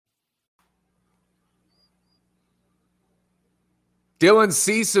Dylan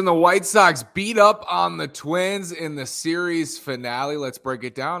Cease and the White Sox beat up on the Twins in the series finale. Let's break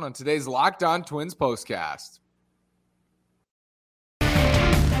it down on today's Locked On Twins postcast.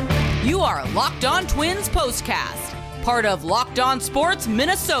 You are Locked On Twins postcast, part of Locked On Sports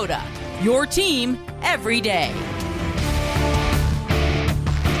Minnesota, your team every day.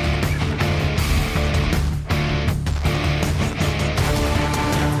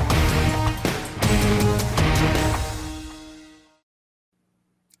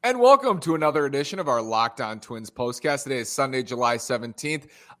 And welcome to another edition of our Locked On Twins postcast. Today is Sunday, July 17th.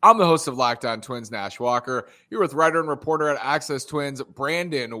 I'm the host of Locked On Twins, Nash Walker. Here with writer and reporter at Access Twins,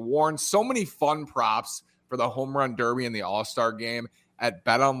 Brandon Warne. So many fun props for the Home Run Derby and the All-Star Game at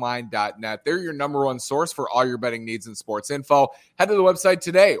betonline.net. They're your number one source for all your betting needs and sports info. Head to the website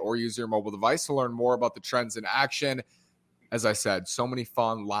today or use your mobile device to learn more about the trends in action. As I said, so many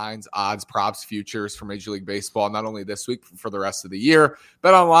fun lines, odds, props, futures for Major League Baseball, not only this week, but for the rest of the year.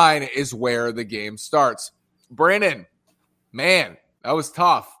 BetOnline is where the game starts. Brandon, man, that was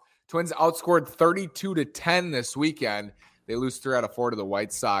tough. Twins outscored 32-10 this weekend. They lose 3 out of 4 to the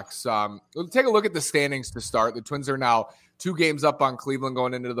White Sox. We'll take a look at the standings to start. The Twins are now 2 games up on Cleveland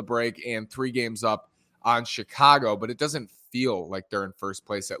going into the break and 3 games up on Chicago, but it doesn't feel like they're in first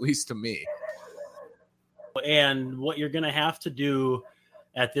place, at least to me. And what you're going to have to do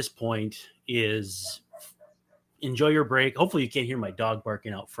at this point is enjoy your break. Hopefully you can't hear my dog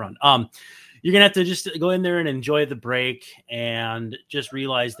barking out front. You're going to have to just go in there and enjoy the break and just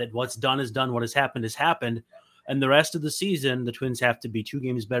realize that what's done is done. What has happened. And the rest of the season, the Twins have to be 2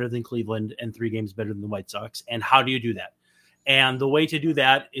 games better than Cleveland and 3 games better than the White Sox. And how do you do that? And the way to do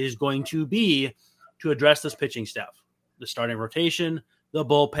that is going to be to address this pitching staff, the starting rotation, the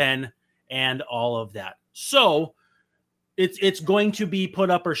bullpen, and all of that. So it's going to be put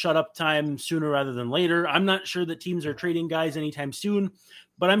up or shut up time sooner rather than later. I'm not sure that teams are trading guys anytime soon,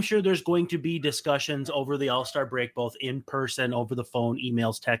 but I'm sure there's going to be discussions over the All-Star break, both in person, over the phone,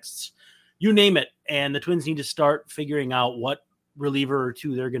 emails, texts, you name it. And the Twins need to start figuring out what reliever or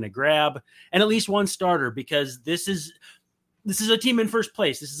 2 they're going to grab, and at least 1 starter, because this is a team in first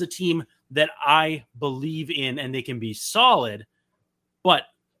place. This is a team that I believe in, and they can be solid, but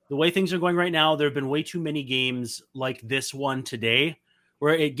the way things are going right now, there have been way too many games like this one today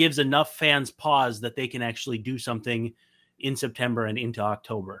where it gives enough fans pause that they can actually do something in September and into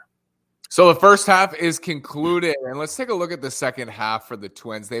October. So the first half is concluded, and let's take a look at the second half for the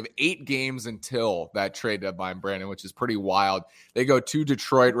Twins. They have 8 games until that trade deadline, Brandon, which is pretty wild. They go to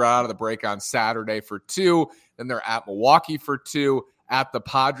Detroit right out of the break on Saturday for 2. Then they're at Milwaukee for 2, at the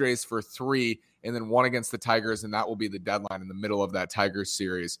Padres for 3, and then 1 against the Tigers, and that will be the deadline in the middle of that Tigers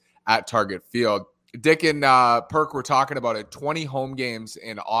series at Target Field. Dick and Perk were talking about it, 20 home games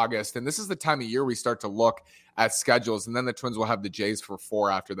in August, and this is the time of year we start to look at schedules, and then the Twins will have the Jays for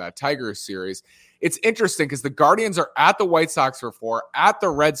 4 after that Tigers series. It's interesting because the Guardians are at the White Sox for 4, at the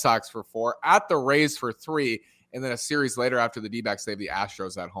Red Sox for 4, at the Rays for 3, and then a series later after the D-backs, they have the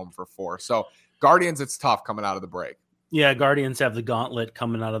Astros at home for 4. So Guardians, it's tough coming out of the break. Yeah, Guardians have the gauntlet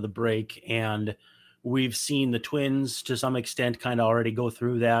coming out of the break, and we've seen the Twins to some extent kind of already go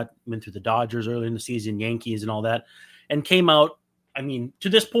through that, went through the Dodgers early in the season, Yankees and all that, and came out, I mean, to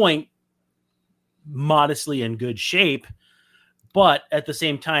this point, modestly in good shape, but at the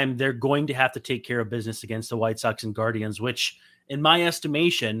same time, they're going to have to take care of business against the White Sox and Guardians, which in my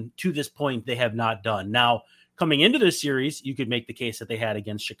estimation, to this point, they have not done. Now, coming into this series, you could make the case that they had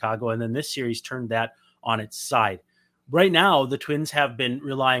against Chicago, and then this series turned that on its side. Right now, the Twins have been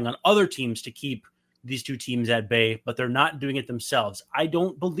relying on other teams to keep these 2 teams at bay, but they're not doing it themselves. I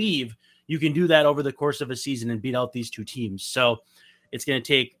don't believe you can do that over the course of a season and beat out these 2 teams. So it's going to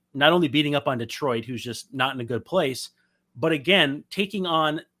take not only beating up on Detroit, who's just not in a good place, but again, taking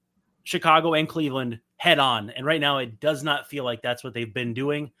on Chicago and Cleveland head on. And right now it does not feel like that's what they've been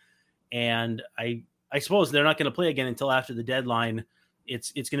doing. And I suppose they're not going to play again until after the deadline.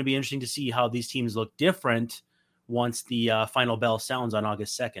 It's going to be interesting to see how these teams look different once the final bell sounds on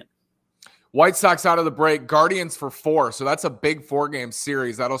August 2nd. White Sox out of the break, Guardians for 4. So that's a big 4-game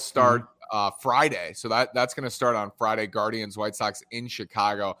series. That'll start Friday. So that's going to start on Friday. Guardians, White Sox in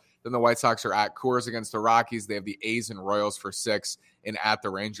Chicago. Then the White Sox are at Coors against the Rockies. They have the A's and Royals for 6 and at the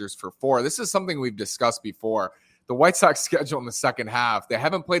Rangers for 4. This is something we've discussed before. The White Sox schedule in the second half, they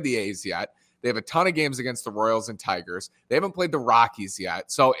haven't played the A's yet. They have a ton of games against the Royals and Tigers. They haven't played the Rockies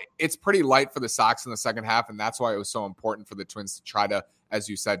yet. So it's pretty light for the Sox in the second half, and that's why it was so important for the Twins to try to, as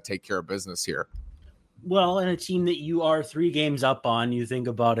you said, take care of business here. Well, and a team that you are 3 games up on, you think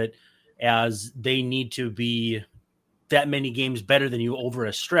about it as they need to be that many games better than you over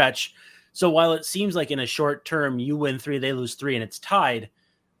a stretch So while it seems like in a short term, you win 3, they lose 3, and it's tied,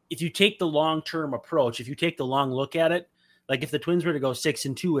 if you take the long-term approach, if you take the long look at it, like if the Twins were to go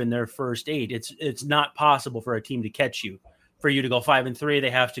 6-2 in their first 8, it's not possible for a team to catch you. For you to go 5-3, they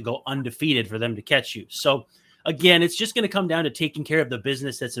have to go undefeated for them to catch you. So again, it's just going to come down to taking care of the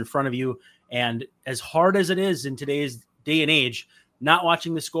business that's in front of you. And as hard as it is in today's day and age, not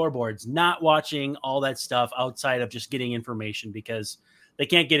watching the scoreboards, not watching all that stuff outside of just getting information, because they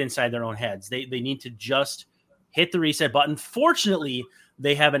can't get inside their own heads. They need to just hit the reset button. Fortunately,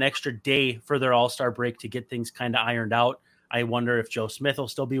 they have an extra day for their All-Star break to get things kind of ironed out. I wonder if Joe Smith will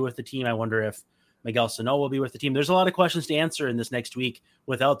still be with the team. I wonder if Miguel Sano will be with the team. There's a lot of questions to answer in this next week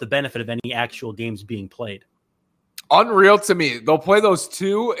without the benefit of any actual games being played. Unreal to me. They'll play those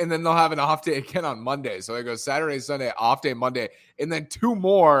 2, and then they'll have an off day again on Monday. So they go Saturday, Sunday, off day Monday, and then 2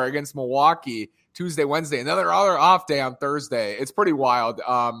 more against Milwaukee, Tuesday, Wednesday, and then their other off day on Thursday. It's pretty wild.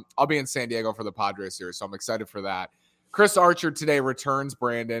 I'll be in San Diego for the Padres series, so I'm excited for that. Chris Archer today returns,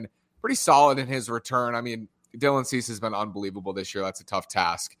 Brandon. Pretty solid in his return. I mean, Dylan Cease has been unbelievable this year. That's a tough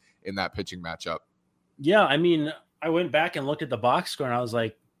task in that pitching matchup. Yeah, I mean, I went back and looked at the box score, and I was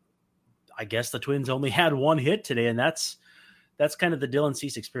like, I guess the Twins only had 1 hit today, and that's kind of the Dylan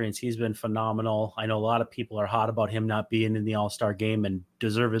Cease experience. He's been phenomenal. I know a lot of people are hot about him not being in the All-Star game, and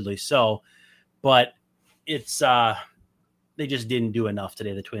deservedly so, but it's they just didn't do enough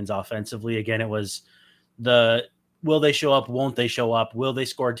today, the Twins offensively. Again, it was the will they show up, won't they show up, will they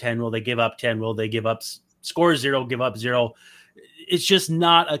score 10, will they give up 10, will they score 0, give up 0. It's just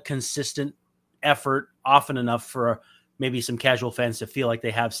not a consistent effort often enough for maybe some casual fans to feel like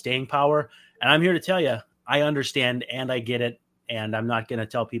they have staying power. And I'm here to tell you, I understand and I get it. And I'm not going to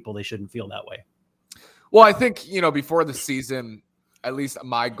tell people they shouldn't feel that way. Well, I think, before the season, at least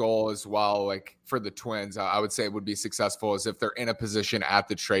my goal as well, like for the Twins, I would say it would be successful is if they're in a position at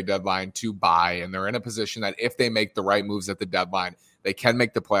the trade deadline to buy, and they're in a position that if they make the right moves at the deadline, they can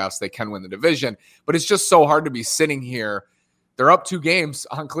make the playoffs, they can win the division. But it's just so hard to be sitting here. They're up 2 games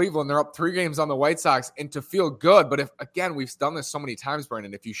on Cleveland. They're up 3 games on the White Sox, and to feel good. But we've done this so many times,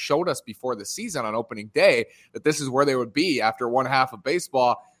 Brandon, if you showed us before the season on opening day that this is where they would be after 1 half of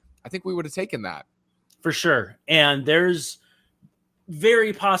baseball, I think we would have taken that. For sure. And there's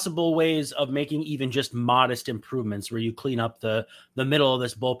very possible ways of making even just modest improvements where you clean up the middle of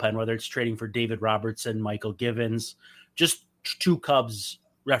this bullpen, whether it's trading for David Robertson, Michael Givens, just 2 Cubs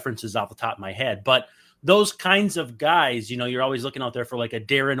references off the top of my head. But those kinds of guys, you're always looking out there for like a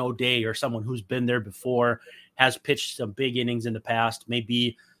Darren O'Day or someone who's been there before, has pitched some big innings in the past,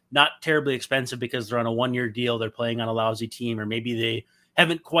 maybe not terribly expensive because they're on a 1-year deal, they're playing on a lousy team, or maybe they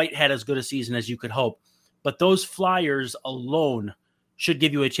haven't quite had as good a season as you could hope. But those flyers alone should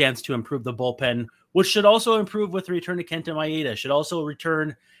give you a chance to improve the bullpen, which should also improve with the return to Kenta Maeda, should also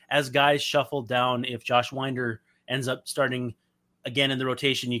return as guys shuffle down. If Josh Winder ends up starting again in the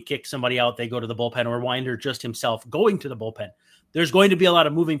rotation, you kick somebody out, they go to the bullpen, or Winder just himself going to the bullpen. There's going to be a lot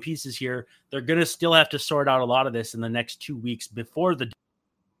of moving pieces here. They're going to still have to sort out a lot of this in the next 2 weeks before the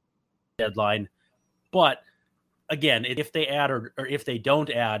deadline. But again, if they add or if they don't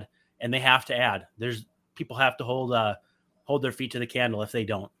add, and they have to add, people have to hold their feet to the candle if they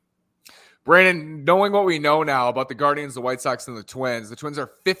don't. Brandon, knowing what we know now about the Guardians, the White Sox, and the Twins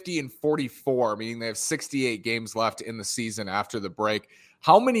are 50-44, meaning they have 68 games left in the season after the break.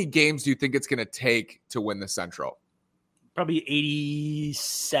 How many games do you think it's going to take to win the Central? Probably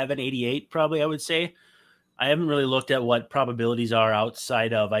 87, 88, probably, I would say. I haven't really looked at what probabilities are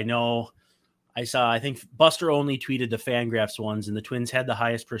outside of, I think Buster only tweeted the Fangraphs ones, and the Twins had the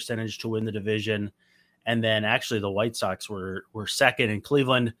highest percentage to win the division. And then actually the White Sox were second, in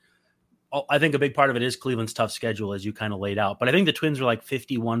Cleveland. I think a big part of it is Cleveland's tough schedule, as you kind of laid out. But I think the Twins were like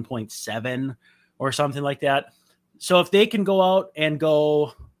 51.7 or something like that. So if they can go out and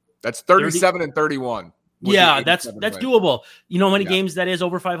go... That's 37 and 31. Yeah, that's doable. You know how many games that is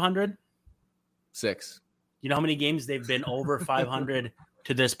over 500? 6. You know how many games they've been over 500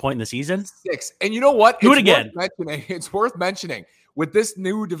 to this point in the season? 6. And you know what? Do it again. It's worth mentioning. With this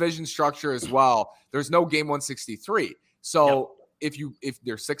new division structure as well, there's no game 163. So if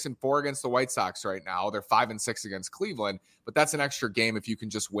they're 6-4 against the White Sox right now, they're 5-6 against Cleveland, but that's an extra game if you can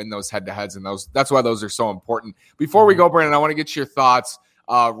just win those head-to-heads, and that's why those are so important. Before we go, Brandon, I want to get your thoughts.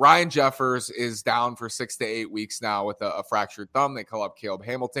 Ryan Jeffers is down for 6 to 8 weeks now with a fractured thumb. They call up Caleb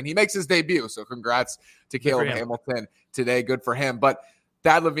Hamilton. He makes his debut, so congrats to Caleb Hamilton today. Good for him. But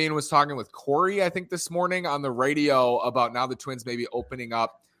Thad Levine was talking with Corey, I think, this morning on the radio about now the Twins maybe opening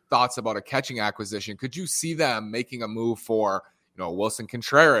up thoughts about a catching acquisition. Could you see them making a move for, Wilson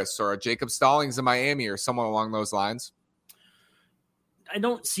Contreras or a Jacob Stallings in Miami or someone along those lines? I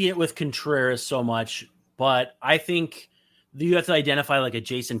don't see it with Contreras so much, but I think you have to identify like a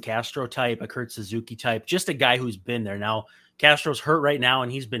Jason Castro type, a Kurt Suzuki type, just a guy who's been there. Now, Castro's hurt right now,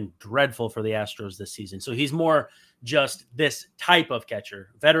 and he's been dreadful for the Astros this season. So he's more just this type of catcher,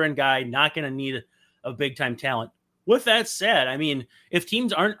 veteran guy, not going to need a big-time talent. With that said, I mean, if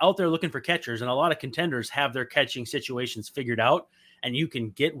teams aren't out there looking for catchers, and a lot of contenders have their catching situations figured out, and you can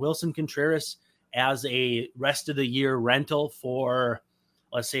get Wilson Contreras as a rest of the year rental for,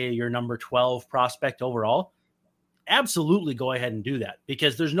 let's say, your number 12 prospect overall, absolutely go ahead and do that,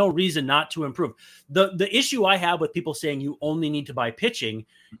 because there's no reason not to improve. The issue I have with people saying you only need to buy pitching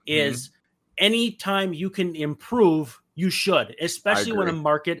is anytime you can improve, you should, especially when a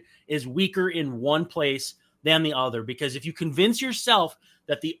market is weaker in one place than the other. Because if you convince yourself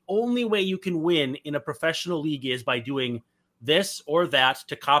that the only way you can win in a professional league is by doing this or that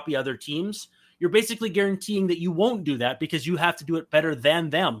to copy other teams, you're basically guaranteeing that you won't do that because you have to do it better than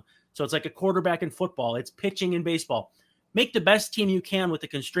them. So it's like a quarterback in football. It's pitching in baseball. Make the best team you can with the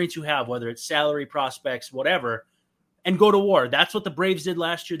constraints you have, whether it's salary, prospects, whatever, and go to war. That's what the Braves did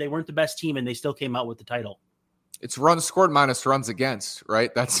last year. They weren't the best team, and they still came out with the title. It's runs scored minus runs against,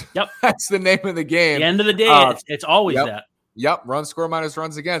 right? That's the name of the game. At the end of the day, it's always that. Yep, run score minus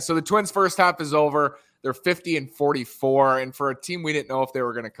runs against. So the Twins' first half is over. They're 50-44, and for a team we didn't know if they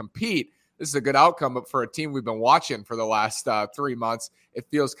were going to compete, this is a good outcome. But for a team we've been watching for the last 3 months, it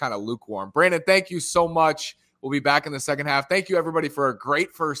feels kind of lukewarm. Brandon, thank you so much. We'll be back in the second half. Thank you, everybody, for a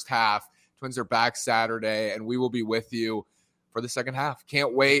great first half. Twins are back Saturday, and we will be with you for the second half.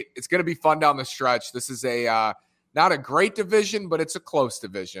 Can't wait. It's going to be fun down the stretch. This is a not a great division, but it's a close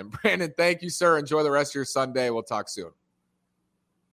division. Brandon, thank you, sir. Enjoy the rest of your Sunday. We'll talk soon.